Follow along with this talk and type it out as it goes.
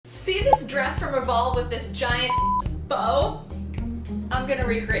See this dress from Revolve with this giant bow? I'm gonna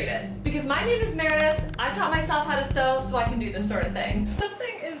recreate it. Because my name is Meredith, I taught myself how to sew so I can do this sort of thing.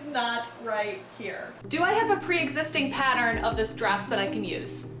 Something is not right here. Do I have a pre-existing pattern of this dress that I can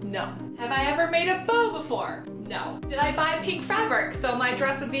use? No. Have I ever made a bow before? No. Did I buy pink fabric so my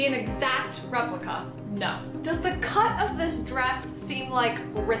dress would be an exact replica? No. Does the cut of this dress seem like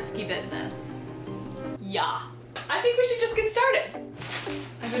risky business? Yeah. I think we should just get started.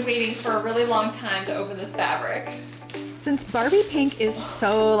 I've been waiting for a really long time to open this fabric. Since Barbie pink is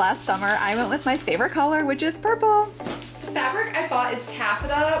so last summer, I went with my favorite color, which is purple. The fabric I bought is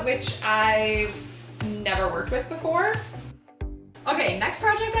taffeta, which I've never worked with before. Okay, next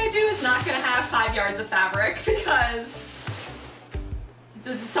project I do is not gonna have 5 yards of fabric because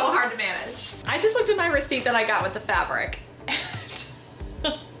this is so hard to manage. I just looked at my receipt that I got with the fabric and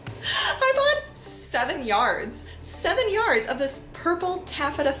I bought 7 yards. 7 yards of this purple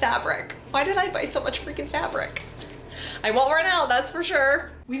taffeta fabric. Why did I buy so much freaking fabric? I won't run out, that's for sure.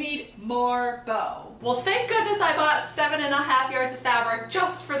 We need more bow. Well, thank goodness I bought 7.5 yards of fabric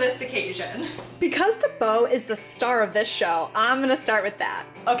just for this occasion. Because the bow is the star of this show, I'm gonna start with that.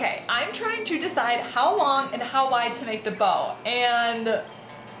 Okay, I'm trying to decide how long and how wide to make the bow, and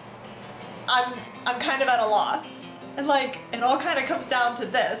I'm kind of at a loss. And like, it all kind of comes down to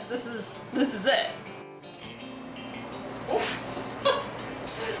this. This is it. Oof.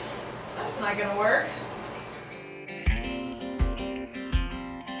 That's not gonna work.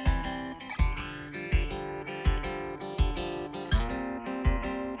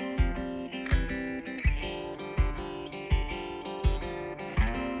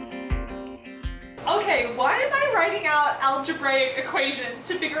 Okay, why am I writing out algebraic equations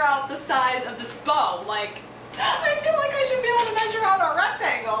to figure out the size of this bow? Like, I feel like I should be able to measure out a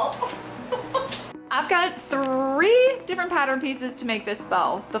rectangle. I've got 3 different pattern pieces to make this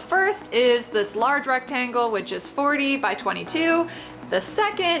bow. The first is this large rectangle, which is 40 by 22. The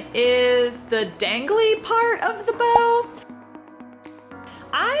second is the dangly part of the bow.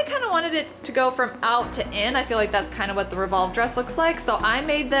 I kind of wanted it to go from out to in. I feel like that's kind of what the Revolve dress looks like. So I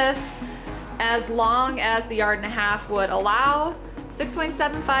made this as long as the 1.5 would allow,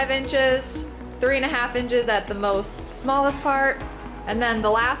 6.75 inches, 3.5 inches at the most smallest part, and then the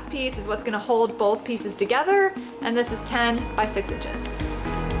last piece is what's gonna hold both pieces together, and this is 10 by 6 inches.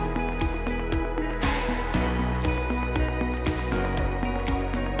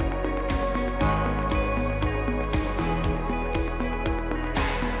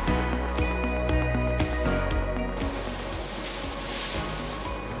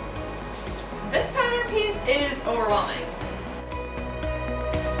 This pattern piece is overwhelming.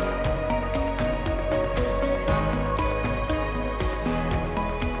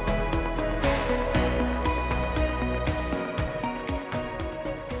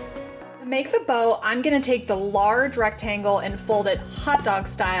 To make the bow, I'm gonna take the large rectangle and fold it hot dog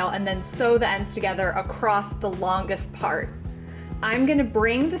style and then sew the ends together across the longest part. I'm gonna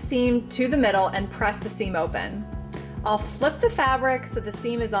bring the seam to the middle and press the seam open. I'll flip the fabric so the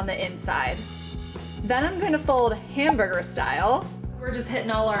seam is on the inside. Then I'm gonna fold hamburger style. We're just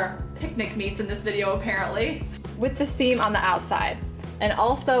hitting all our picnic meats in this video apparently. With the seam on the outside and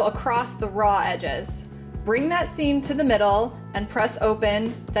also across the raw edges. Bring that seam to the middle and press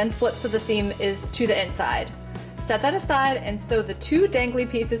open, then flip so the seam is to the inside. Set that aside and sew the 2 dangly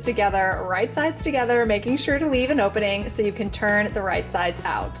pieces together, right sides together, making sure to leave an opening so you can turn the right sides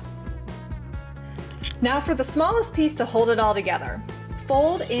out. Now for the smallest piece to hold it all together.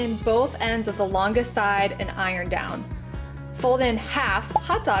 Fold in both ends of the longest side and iron down. Fold in half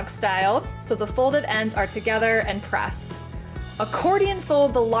hot dog style so the folded ends are together and press. Accordion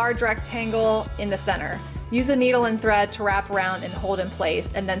fold the large rectangle in the center. Use a needle and thread to wrap around and hold in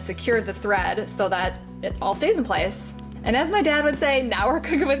place, and then secure the thread so that it all stays in place. And as my dad would say, now we're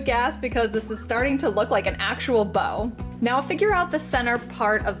cooking with gas because this is starting to look like an actual bow. Now figure out the center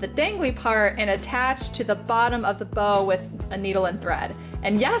part of the dangly part and attach to the bottom of the bow with a needle and thread.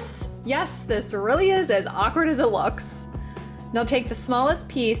 And yes, this really is as awkward as it looks. Now take the smallest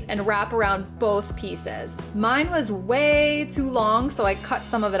piece and wrap around both pieces. Mine was way too long, so I cut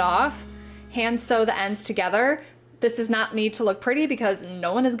some of it off. Hand sew the ends together. This does not need to look pretty because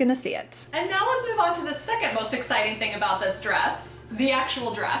no one is gonna see it. And now let's move on to the second most exciting thing about this dress, the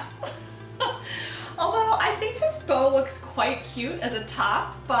actual dress. Although I think this bow looks quite cute as a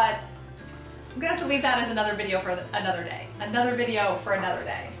top, but I'm gonna have to leave that as another video for another day. Another video for another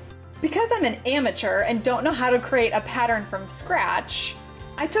day. Because I'm an amateur and don't know how to create a pattern from scratch,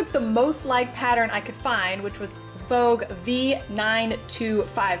 I took the most liked pattern I could find, which was Vogue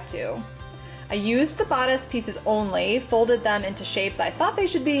V9252. I used the bodice pieces only, folded them into shapes I thought they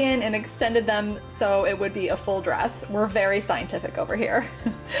should be in, and extended them so it would be a full dress. We're very scientific over here.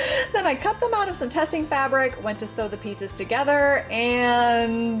 Then I cut them out of some testing fabric, went to sew the pieces together,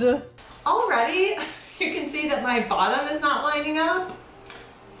 and already you can see that my bottom is not lining up,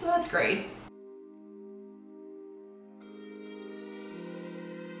 so that's great.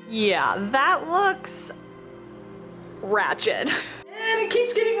 Yeah, that looks ratchet. And it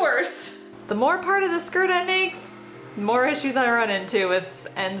keeps getting worse. The more part of the skirt I make, the more issues I run into with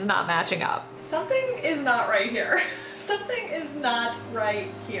ends not matching up. Something is not right here. Something is not right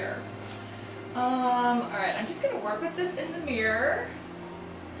here. Alright, I'm just gonna work with this in the mirror.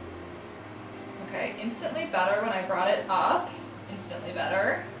 Okay, instantly better when I brought it up. Instantly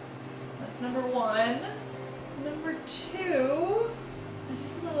better. That's number one. Number two, I'm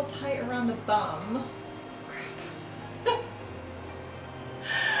just a little tight around the bum. Crap.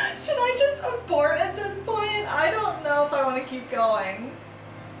 Should I just abort at this point? I don't know if I want to keep going.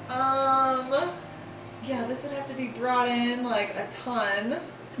 Yeah, this would have to be brought in like a ton.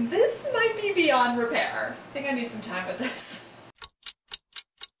 This might be beyond repair. I think I need some time with this.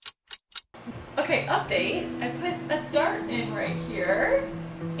 Okay, update. I put a dart in right here,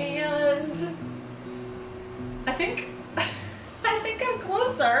 and I think I'm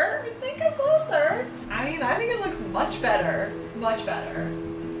closer. I mean, I think it looks much better. Much better.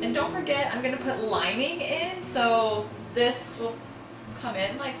 And don't forget, I'm gonna put lining in, so this will come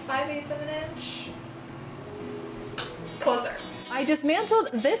in like 5/8 of an inch. Closer. I dismantled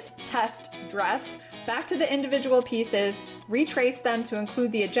this test dress back to the individual pieces, retraced them to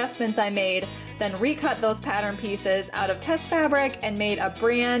include the adjustments I made, then recut those pattern pieces out of test fabric and made a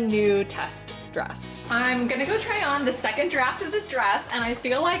brand new test dress. I'm gonna go try on the second draft of this dress, and I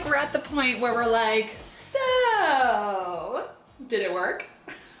feel like we're at the point where we're like, so, did it work?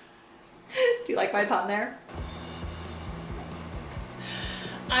 Do you like my pun there?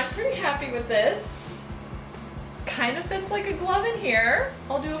 I'm pretty happy with this. Kind of fits like a glove in here.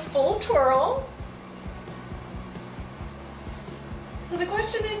 I'll do a full twirl. So the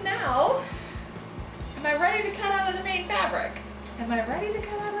question is now, am I ready to cut out of the main fabric? Am I ready to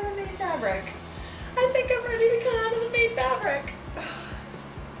cut out of the main fabric? I think I'm ready to cut out of the main fabric.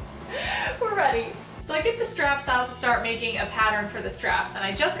 We're ready. So I get the straps out to start making a pattern for the straps, and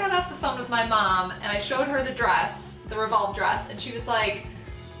I just got off the phone with my mom and I showed her the dress, the Revolve dress, and she was like,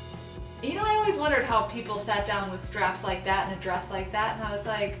 you know, I always wondered how people sat down with straps like that and a dress like that, and I was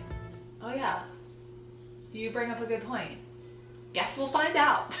like, oh yeah, you bring up a good point. Guess we'll find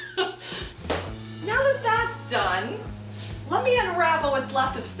out. Now that that's done, let me unravel what's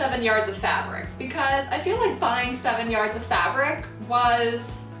left of 7 yards of fabric, because I feel like buying 7 yards of fabric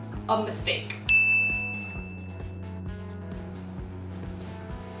was a mistake.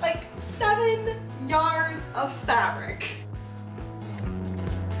 Like 7 yards of fabric.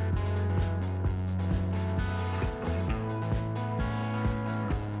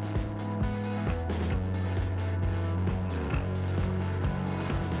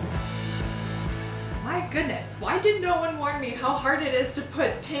 My goodness, why did no one warn me how hard it is to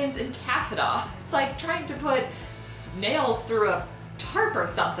put pins in taffeta? It's like trying to put nails through a tarp or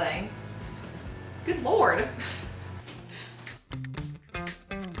something. Good Lord.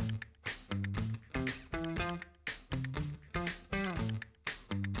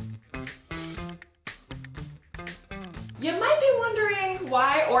 You might be wondering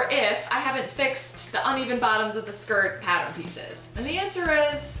why or if I haven't fixed the uneven bottoms of the skirt pattern pieces. And the answer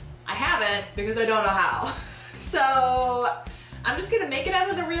is, I haven't, because I don't know how. So I'm just gonna make it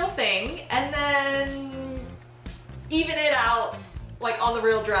out of the real thing and then even it out like on the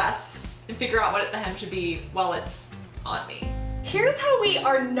real dress and figure out what the hem should be while it's on me. Here's how we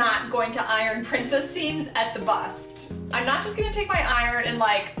are not going to iron princess seams at the bust. I'm not just gonna take my iron and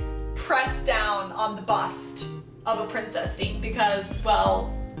like press down on the bust of a princess seam because,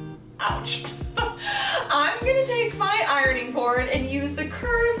 well, ouch. I'm gonna take my ironing board and use the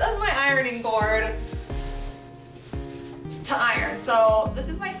curves of my ironing board to iron. So this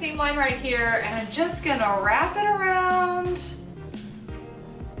is my seam line right here, and I'm just gonna wrap it around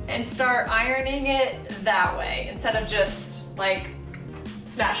and start ironing it that way instead of just like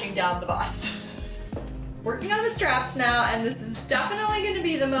smashing down the bust. Working on the straps now, and this is definitely gonna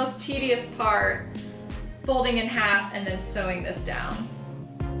be the most tedious part, folding in half and then sewing this down.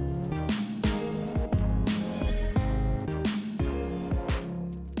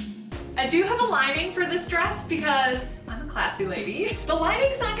 I do have a lining for this dress because I'm a classy lady. The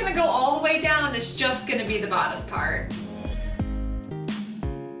lining's not gonna go all the way down, it's just gonna be the bodice part.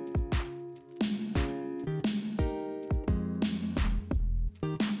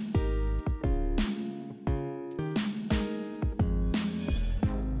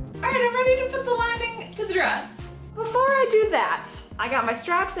 ready to put the lining to the dress. Before I do that, I got my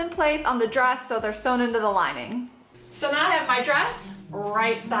straps in place on the dress so they're sewn into the lining. So now I have my dress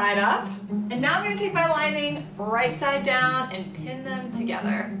right side up, and now I'm gonna take my lining right side down and pin them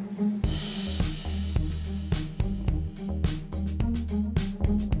together.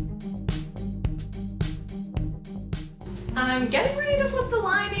 I'm getting ready to flip the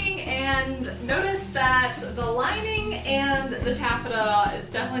lining and notice that the lining and the taffeta is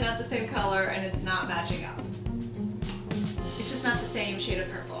definitely not the same color and it's not matching up. It's just not the same shade of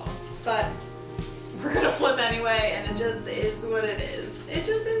purple. But we're gonna flip anyway and it just is what it is. It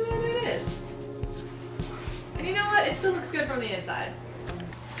just is what it is. And you know what? It still looks good from the inside.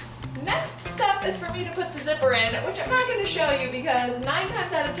 Next step is for me to put the zipper in, which I'm not gonna show you because 9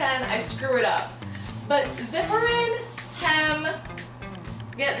 times out of 10 I screw it up. But zipper in, hem,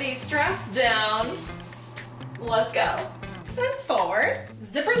 get these straps down, let's go. Fast forward,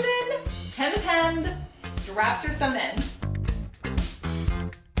 zipper's in, hem is hemmed, straps are sewn in.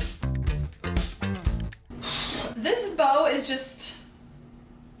 This bow is just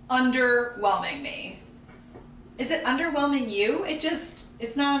underwhelming me. Is it underwhelming you?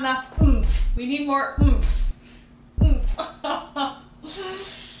 It's not enough oomph. We need more oomph. Oomph.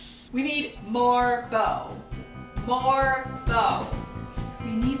 We need more bow. More bow.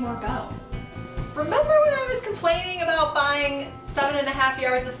 We need more bow. Remember when I was complaining about buying 7.5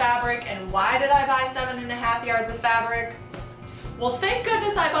 yards of fabric, and why did I buy 7.5 yards of fabric? Well, thank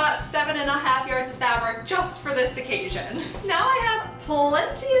goodness I bought 7.5 yards of fabric just for this occasion. Now I have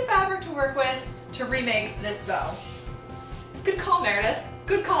plenty of fabric to work with to remake this bow. Good call, Meredith.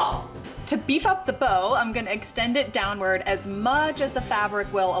 Good call. To beef up the bow, I'm gonna extend it downward as much as the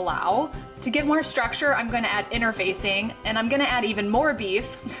fabric will allow. To give more structure, I'm gonna add interfacing, and I'm gonna add even more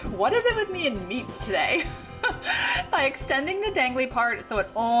beef. What is it with me and meats today? By extending the dangly part so it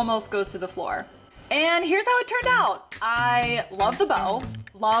almost goes to the floor. And here's how it turned out. I love the bow.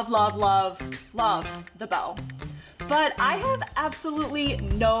 Love, love, love, love the bow. But I have absolutely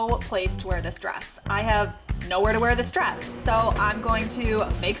no place to wear this dress. I have nowhere to wear this dress. So I'm going to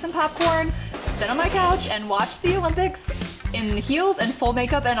make some popcorn, sit on my couch, and watch the Olympics in heels and full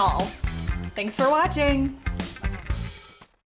makeup and all. Thanks for watching.